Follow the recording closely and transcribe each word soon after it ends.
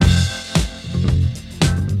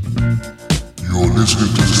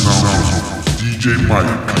listening to the sounds of DJ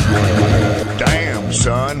Mike. Damn,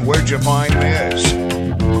 son, where'd you find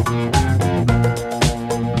this?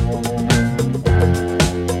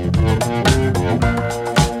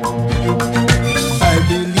 I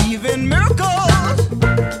believe in miracles.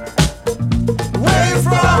 Where you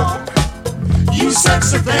from? You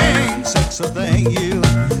sexy thing, you.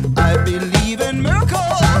 I believe in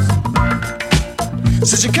miracles.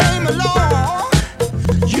 Since you came along,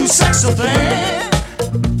 you sexy thing.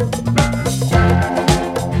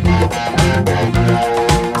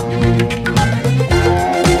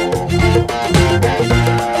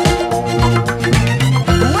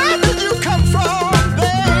 Where did you come from,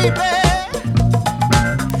 baby?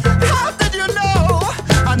 How did you know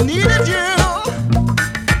I needed you?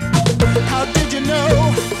 How did you know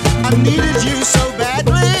I needed you so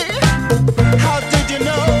badly? How did you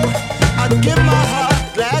know I'd give my heart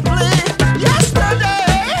gladly?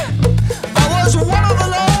 Yesterday I was one of the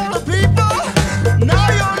lonely people. Now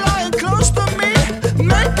you're lying close to me,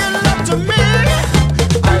 making love to me.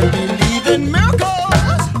 I believe in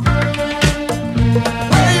miracles.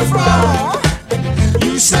 Where you from?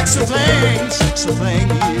 You sexy thing,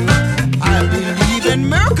 you. I believe in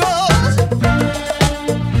miracles.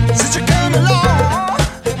 Since you came along,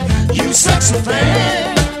 you sexy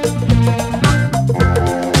thing.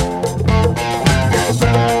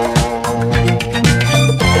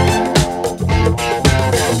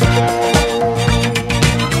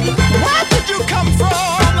 Where did you come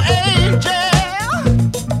from, angel?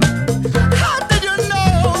 How did you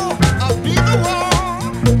know I'd be the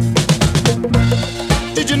one?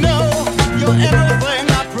 Did you know you're everything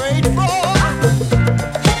I prayed for?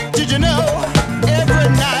 Did you know every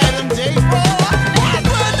night and day for?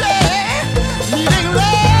 Every day, needing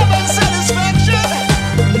love and satisfaction.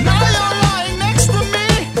 Now you're lying next to me,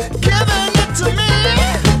 giving it to me.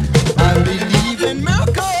 I believe in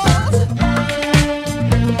miracles.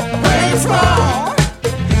 Where you from?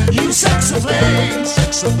 You sexy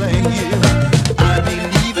thing, you. I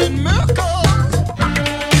believe in miracles.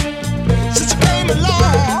 Since you came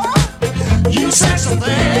along, you sexy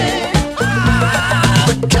thing.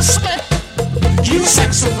 Kiss me, you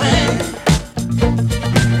sexy thing.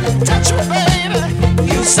 Touch me, baby,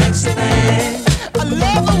 you sexy thing. I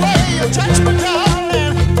love the way you touch me,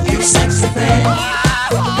 darling. You sexy thing.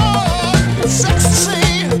 Oh, sexy,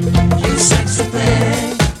 you sexy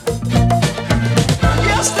thing.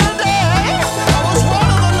 Yesterday I was one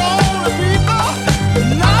of the lonely people.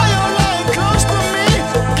 Now you're lying close to me,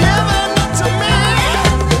 giving it to me.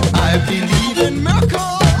 I believe in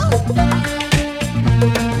miracles.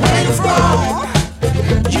 Where you from?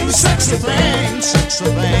 You sexy thing,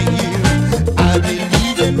 you. I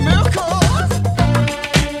believe in miracles.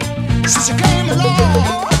 Since you came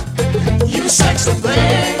along, you sexy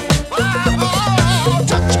thing. Oh,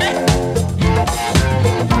 touch me,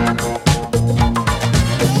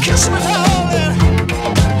 kiss me, darling.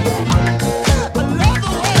 I love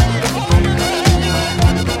the way you hold me,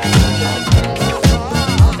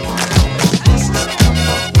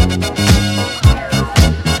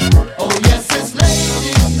 Oh yes, it's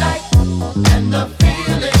ladies' night, and the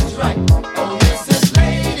feeling's right. Oh yes, it's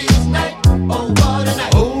ladies' night. Oh what a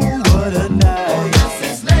night. oh, what a Oh night. yes,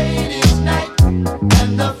 it's ladies' night,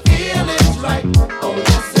 and the feeling's right. Oh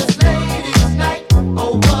yes, it's ladies' night.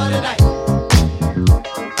 Oh what a night.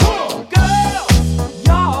 Girls,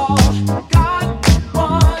 y'all got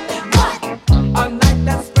one. A night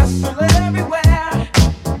that's special everywhere.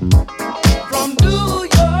 From New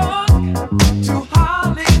York to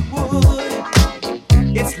Hollywood,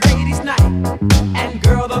 it's ladies' night, and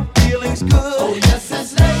girl, the feeling's Oh good. yes,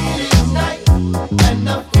 it's ladies' night, and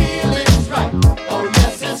the feeling's right. Oh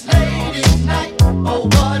yes, it's ladies' night. Oh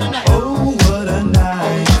what a night. Oh, what a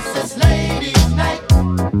night. Yes, it's ladies' night,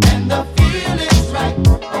 and the feeling's right.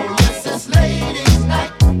 Oh yes, it's ladies'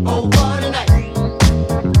 night. Oh what a night.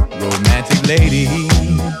 Romantic lady,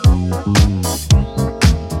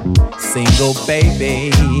 single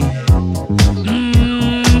baby,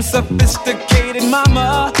 sophisticated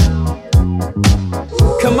mama.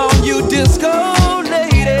 Come on, you disco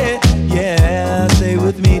lady, yeah, stay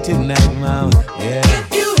with me tonight, mama. Yeah.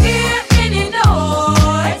 If you hear any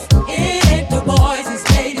noise, it ain't the boys, it's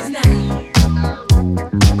ladies' night.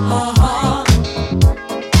 Uh-huh.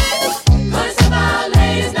 Gonna step out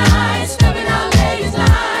ladies' night, stepping out ladies'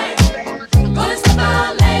 night. Gonna step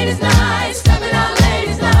out ladies' night, stepping out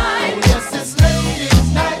ladies' night. Yes, it's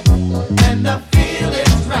ladies' night, and the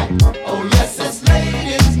feeling's right. Oh yes, it's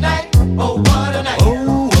ladies' night. Oh what a night.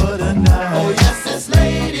 Oh, what a night. Oh yes, it's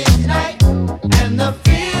ladies' night, and the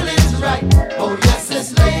feeling's right. Oh yes, it's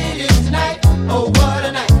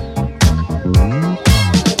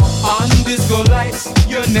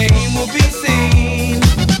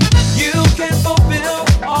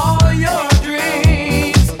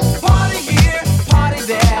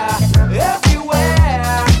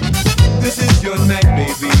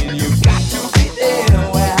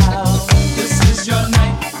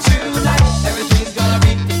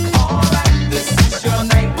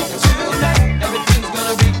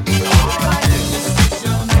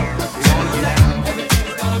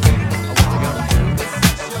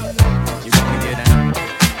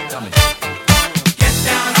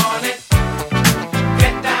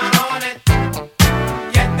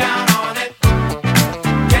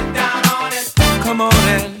Come on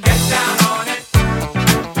and get down on it.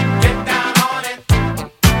 Get down on it.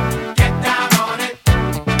 Get down on it.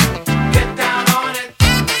 Get down on it.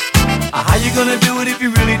 How you gonna do it if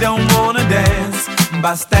you really don't wanna dance?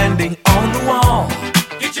 By standing on the wall.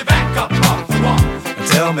 Get your back up off the wall.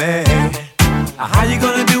 Tell me, how you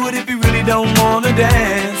gonna do it if you really don't wanna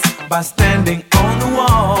dance? By standing on the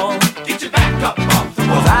wall. Get your back up off the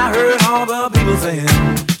wall. 'Cause I heard all the people saying,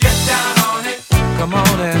 get down on it. Come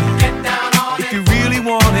on and get down on it. If you really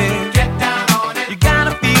want it, get down on it. You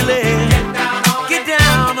gotta feel it. Get down on it. Get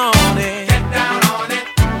down on it. Get down on it.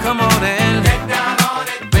 Come on and get down on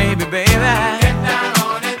it. Baby, baby. Get down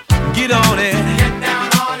on it. Get on it. Get down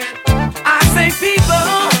on it. I say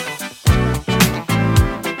people,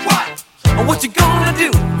 what you gonna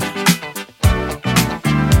do?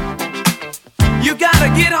 You gotta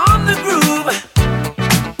get on the groove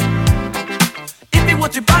if you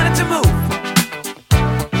want your body to move.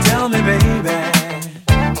 Tell me, baby,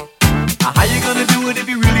 how you gonna do it if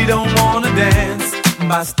you really don't wanna dance?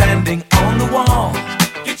 By standing on the wall.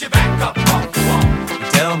 Get your back up off the wall.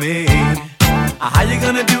 Tell me, how you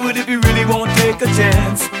gonna do it if you really won't take a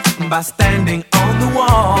chance? By standing on the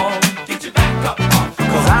wall. Get your back up off the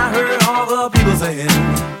wall. 'Cause I heard all the people saying,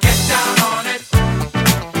 get down on it.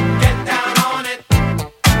 Get down on it.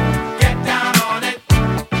 Get down on it.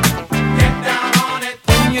 Get down on it.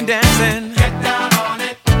 When you're dancing, get down on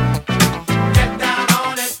it. Get down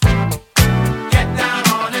on it. Get down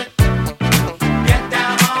on it. Get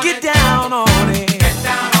down on it. Get down on it. Get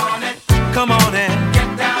down on it. Come on and get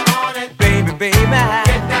down on it. Baby, baby.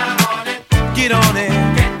 Get down on it. Get on it.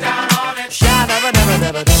 Get down on it.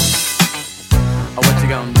 Sha-da-ba-da-ba-da-ba-da. What you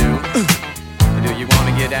gonna do? Do you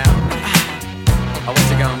wanna get down? What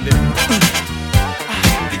you gonna do?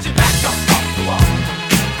 Get your back up off the wall.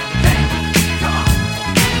 Hey, come on.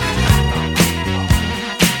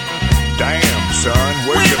 Damn, son,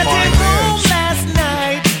 where'd you When I find came home this? last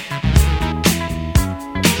night,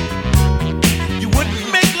 you wouldn't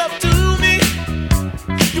make love to me.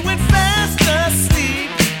 You went fast asleep.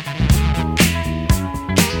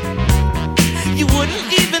 You wouldn't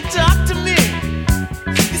even talk to me.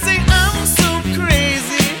 You say I'm so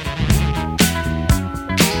crazy.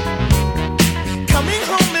 Coming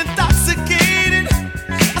home intoxicated.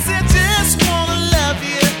 I say I just wanna love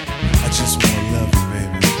you. I just wanna love you,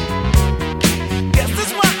 baby. Guess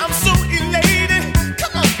that's why I'm so elated.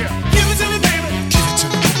 Come on, girl, give it to me, baby. Give it to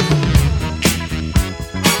me.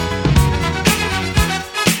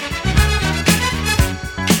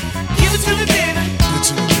 Give it to me, baby. Give it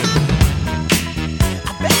to me, baby.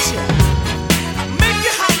 I bet you I make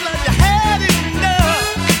you holler, you had enough.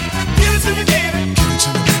 Give it to me, baby. Give it to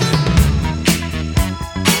me, baby.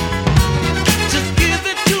 Just give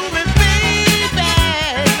it to me, baby.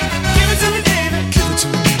 Give it to me, baby. Give it to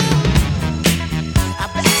me, baby. I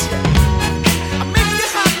bet you I make you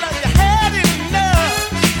holler, you had enough.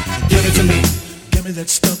 Give it to me. Give me that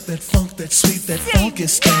stuff, that funk, that sweet, that funky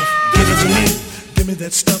stuff. Give it to me. Give me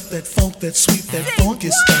that stuff, that funk, that sweet, that funky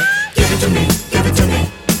stuff. Give it to me. Give it to me.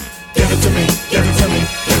 Give it to me. Give it to me.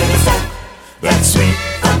 Give me the funk, that sweet,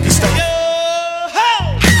 funky stuff.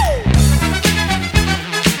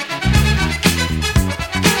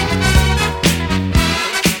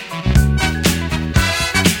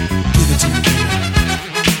 Give it to me,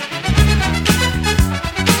 baby.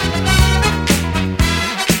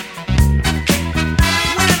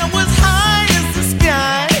 When I was high as the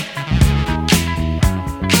sky,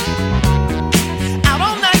 out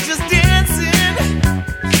all night just dancing.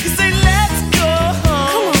 You say let's go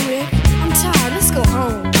home. Come on, Rick. I'm tired. Let's go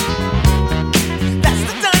home. That's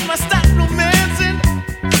the time I start romancing.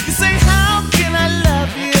 You say how can I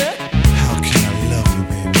love you How can I love you,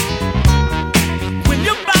 baby? when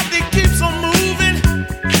your body keeps on moving?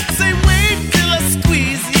 I say wait till I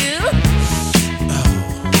squeeze you.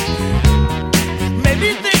 Maybe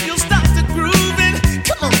then you'll start to grooving.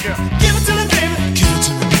 Come on, girl, give it to me, baby. Give it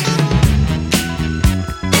to me, baby.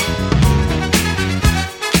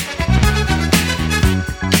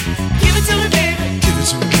 Give it to me, baby. Give it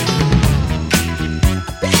to me, baby.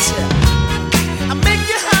 I bet you I make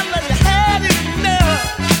you holler, you had enough.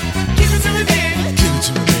 Give it to me, baby. Give it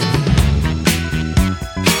to me, baby.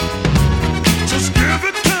 Just give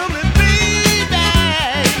it to me, baby.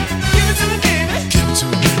 Give it to me, baby. Give it to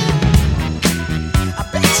me, baby. I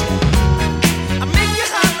bet you I make you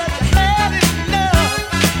holler, you had enough.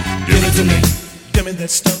 Give it to me. Give me that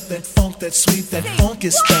stuff, that funk, that sweet, that funky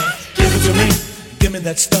stuff. Give it to me. Give me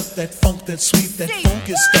that stuff, that funk, that sweet, that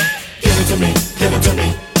funky stuff. Give it to me. Give it to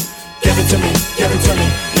me. Give it to me. Give it to me.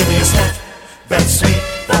 Give me a stuff, that sweet,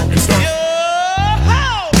 funky stuff.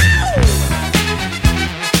 Yo-ho!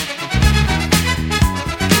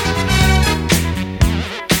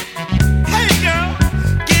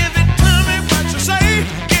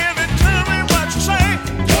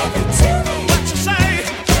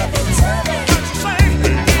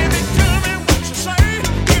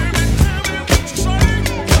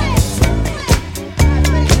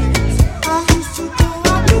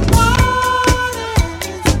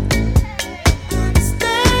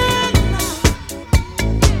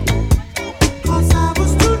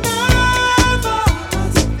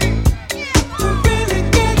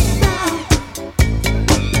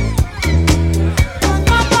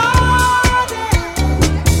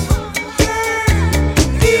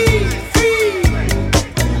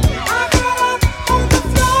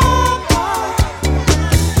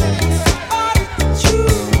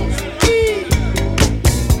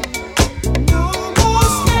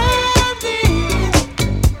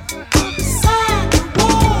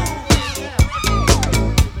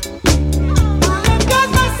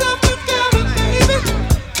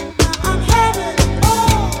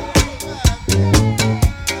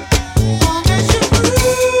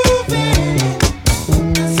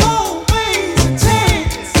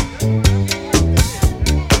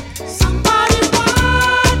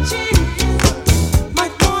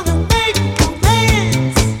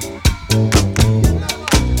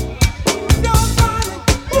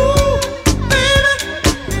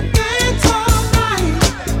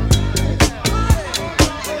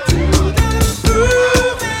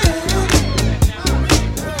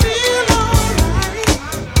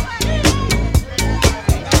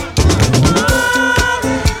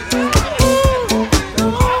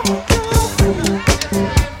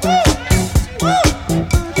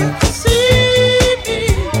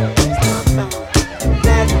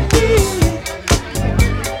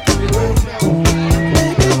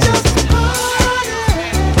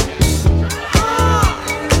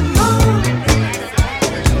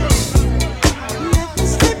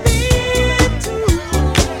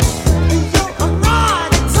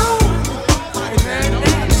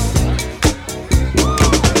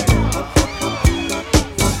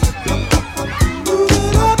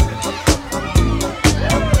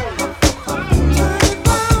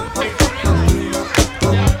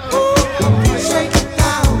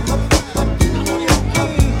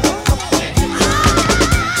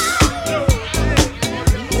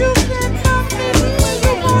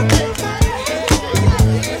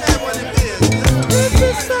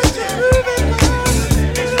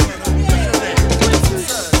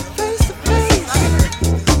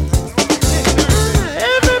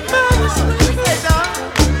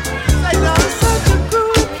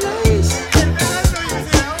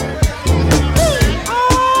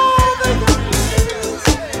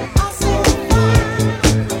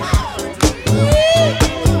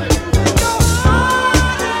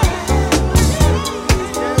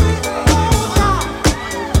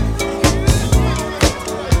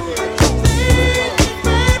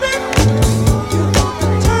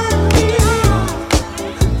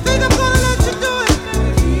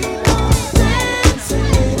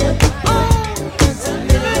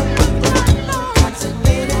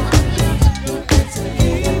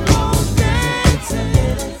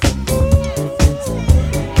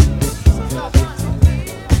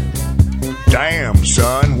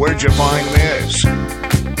 where'd you find this?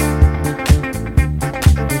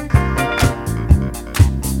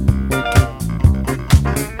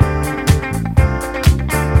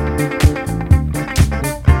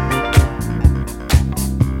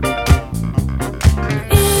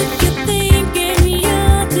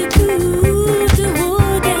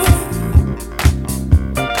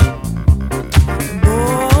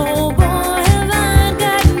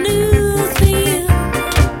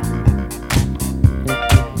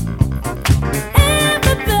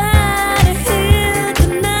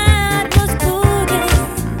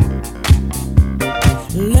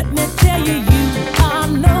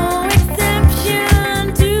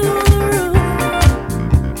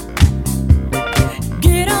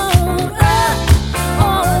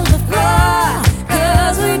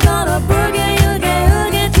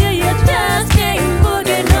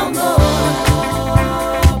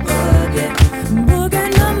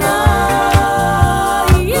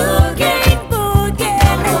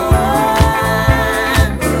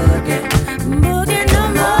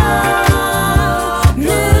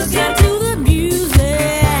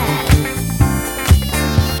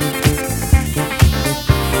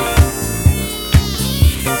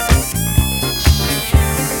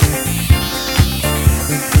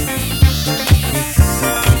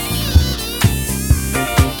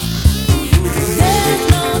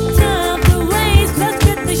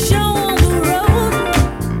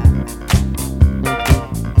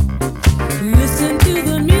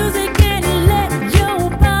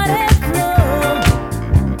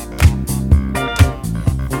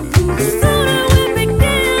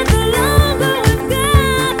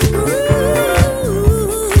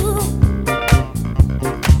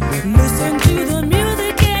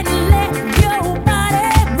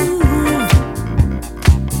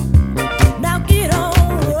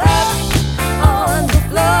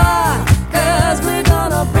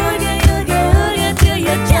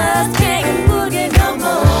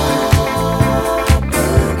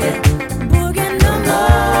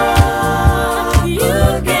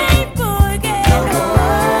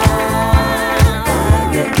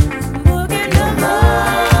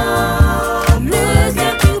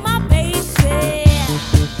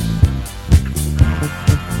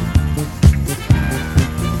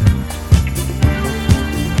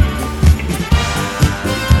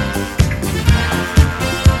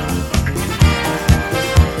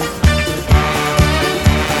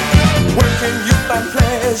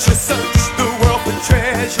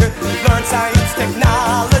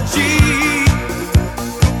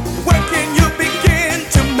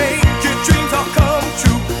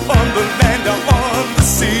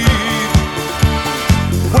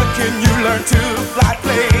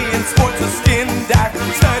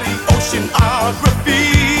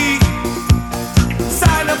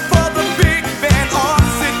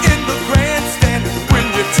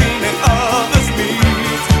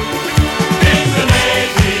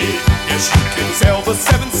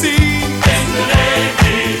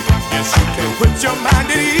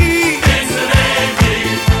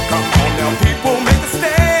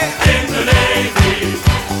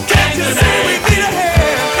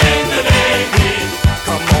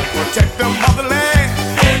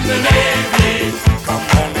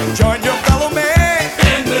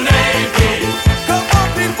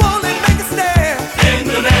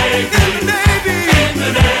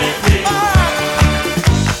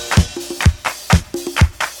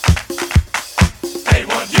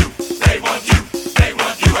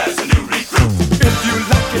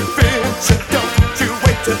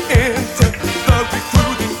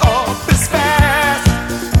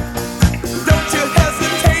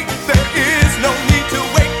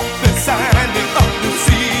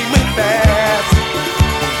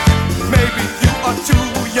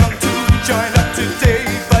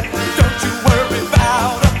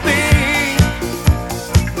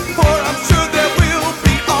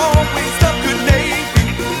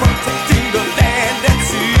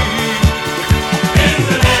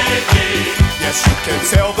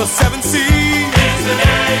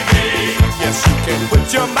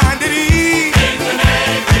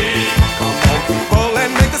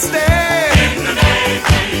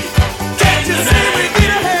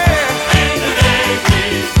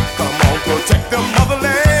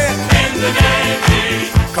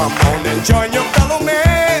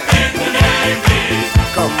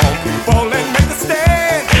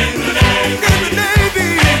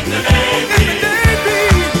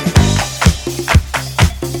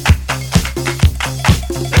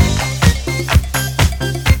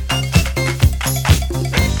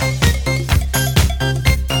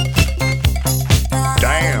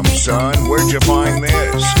 Son, where'd you find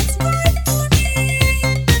this?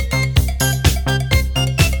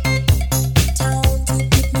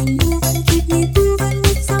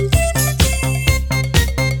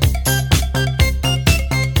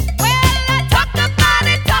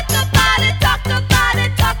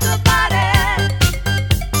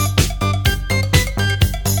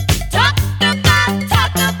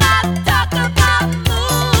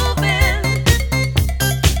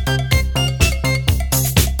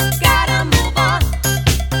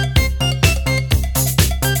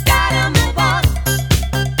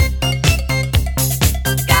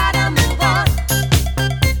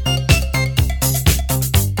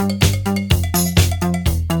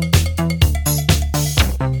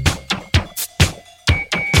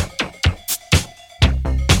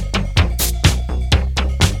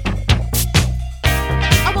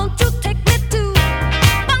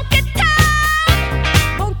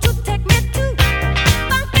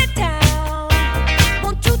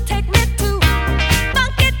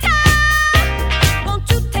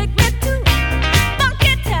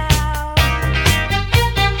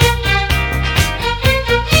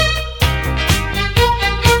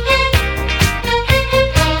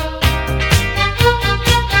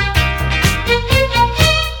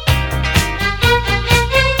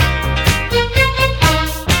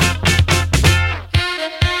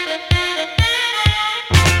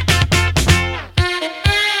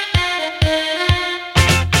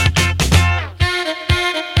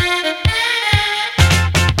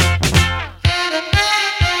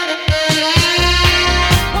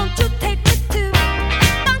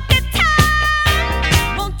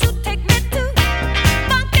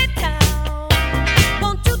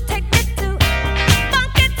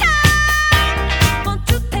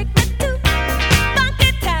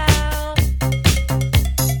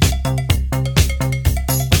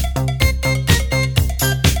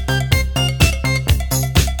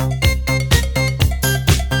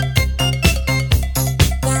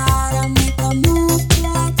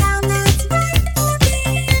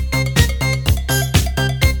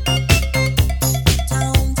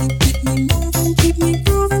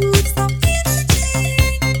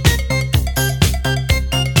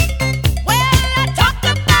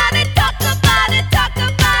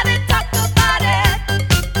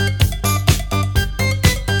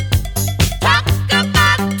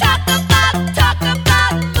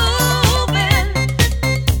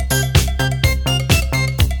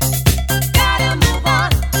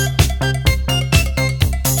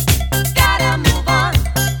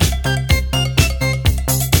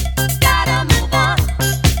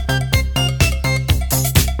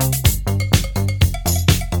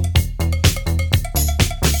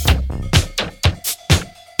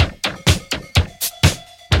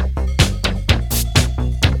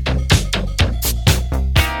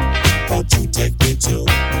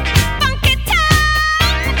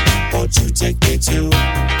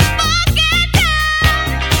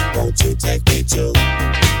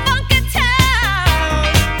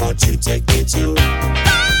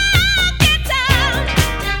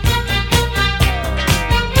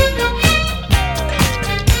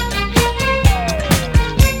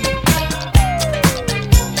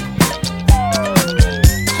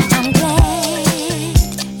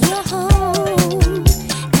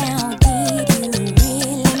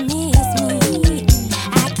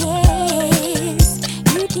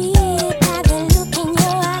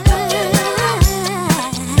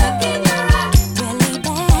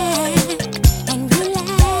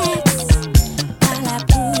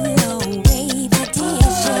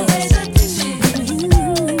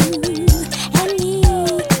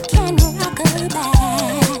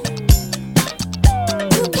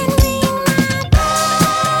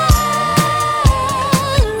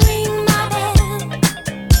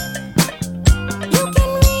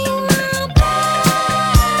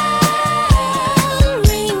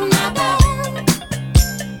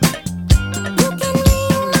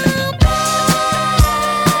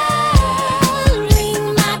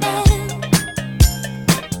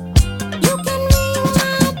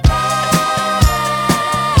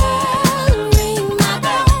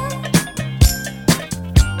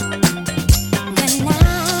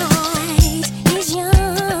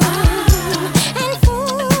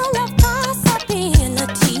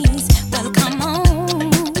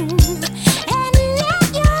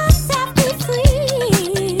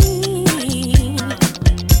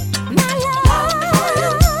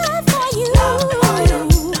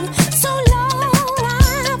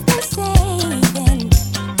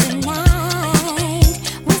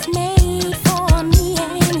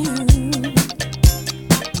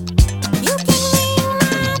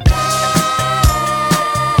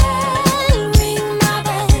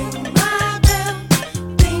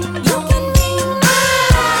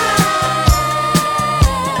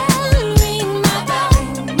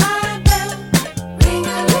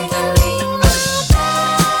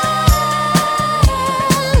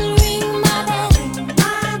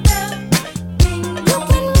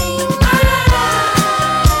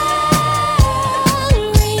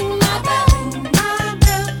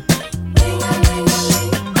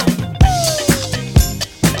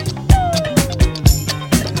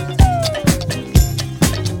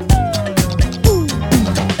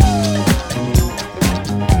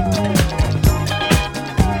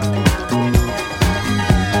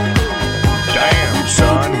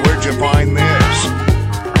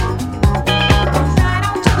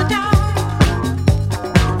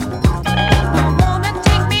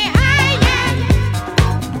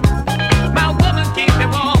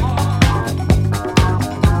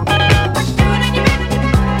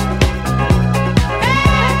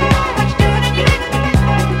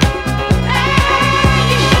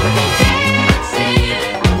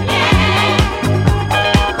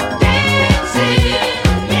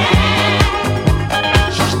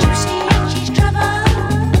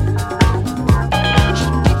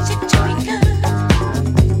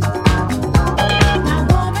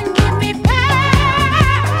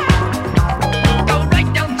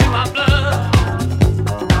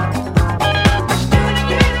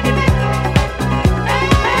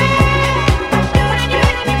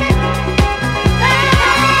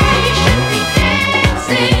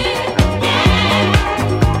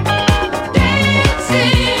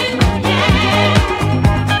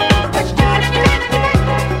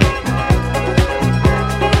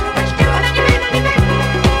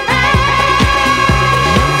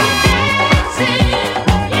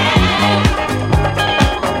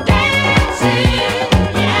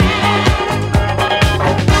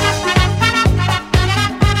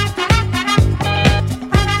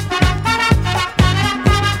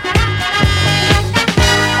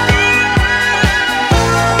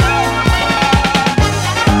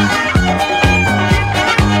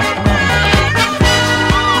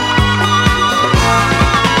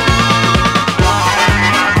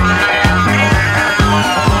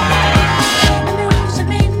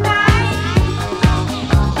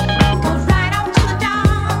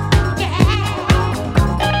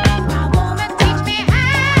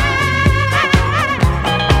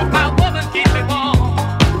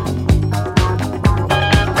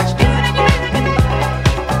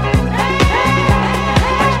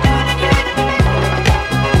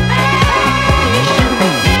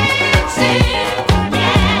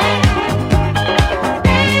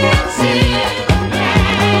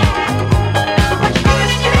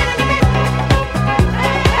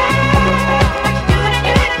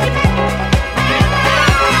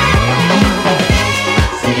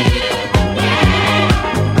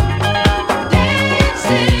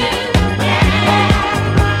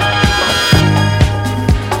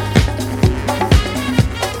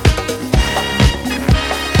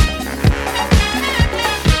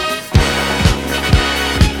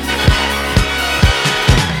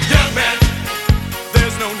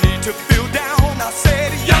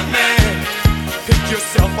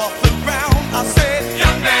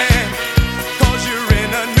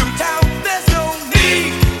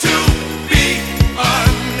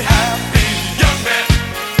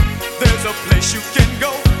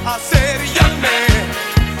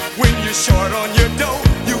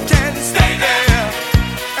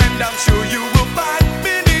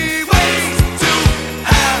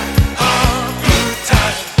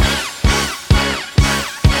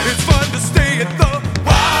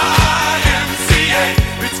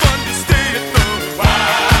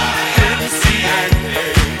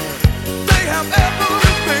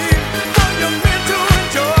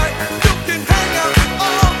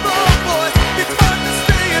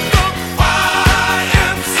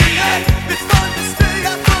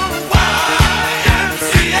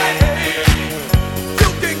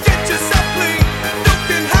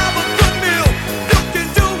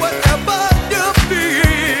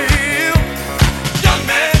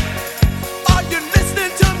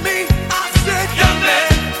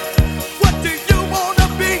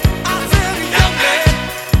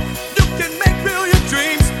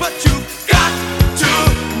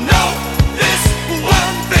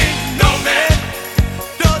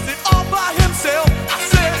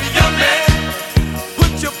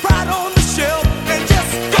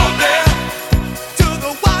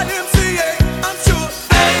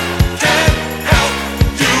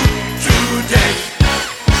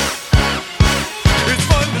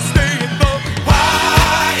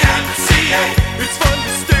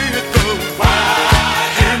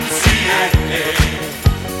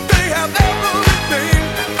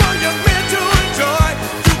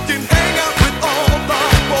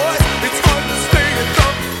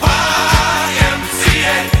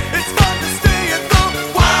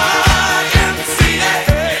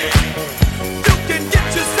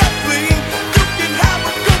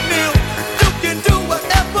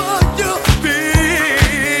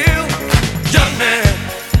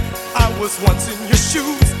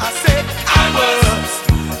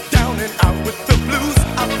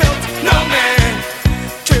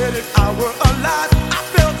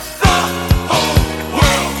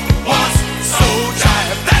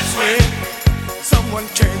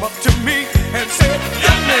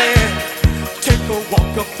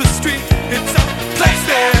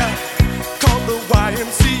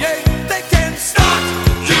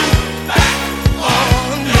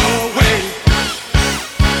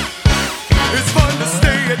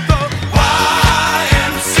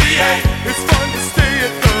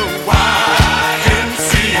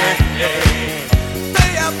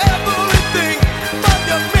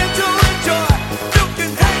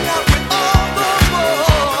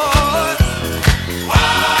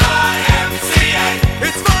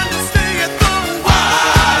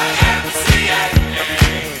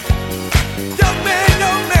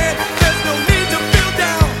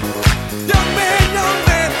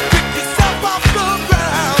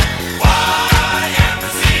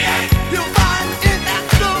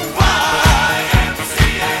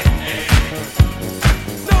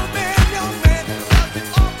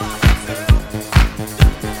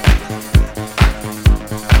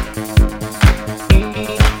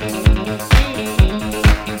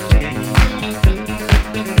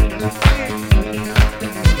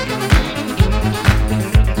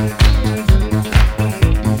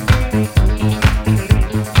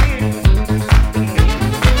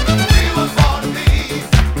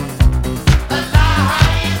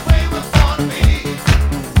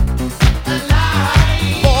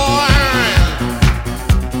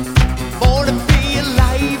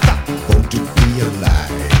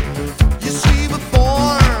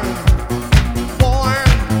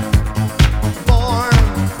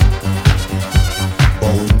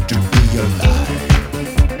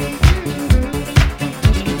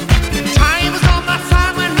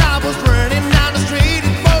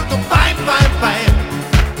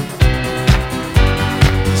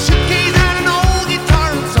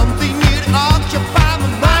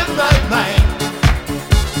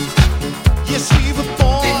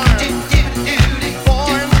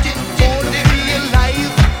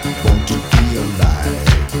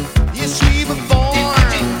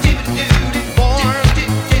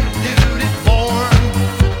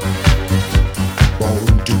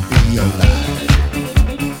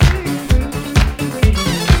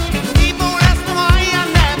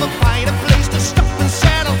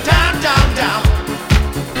 down.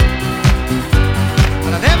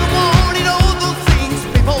 But I never wanted all those things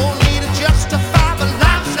people need to justify the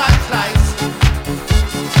life.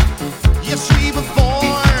 Yes, we were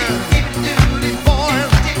born to be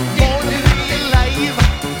alive.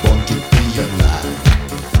 Born to be alive.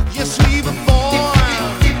 Yes, we were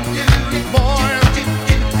born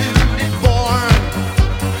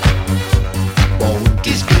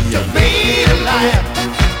is good to be alive,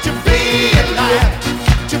 to be alive,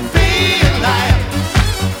 to be alive.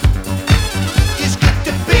 It's good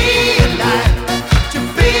to be alive, to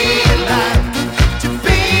be alive, to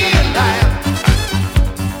be alive.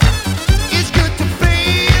 It's good to be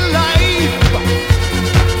alive.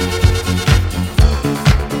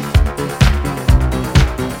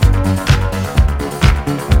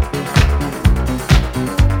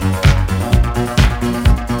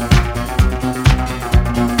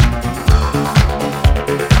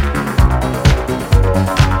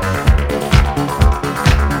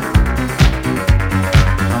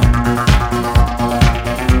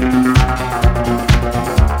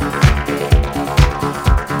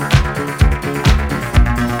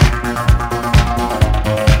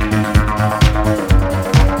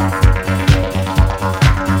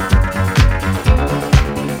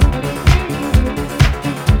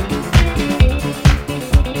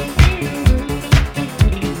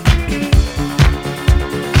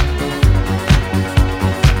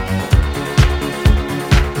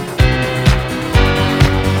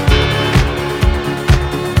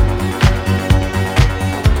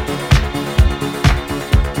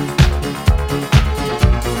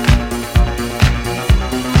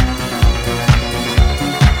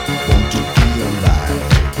 Born to be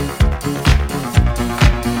alive.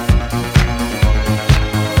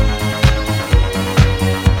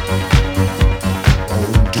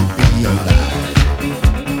 Born to be alive.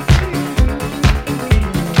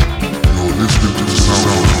 You're listening to the sound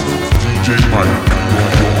of DJ Mike.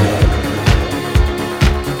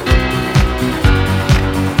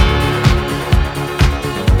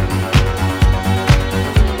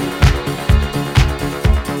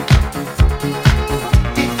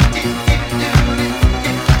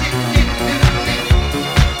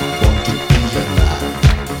 Born to be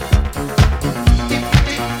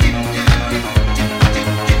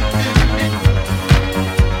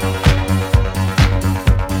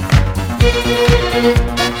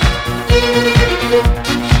alive.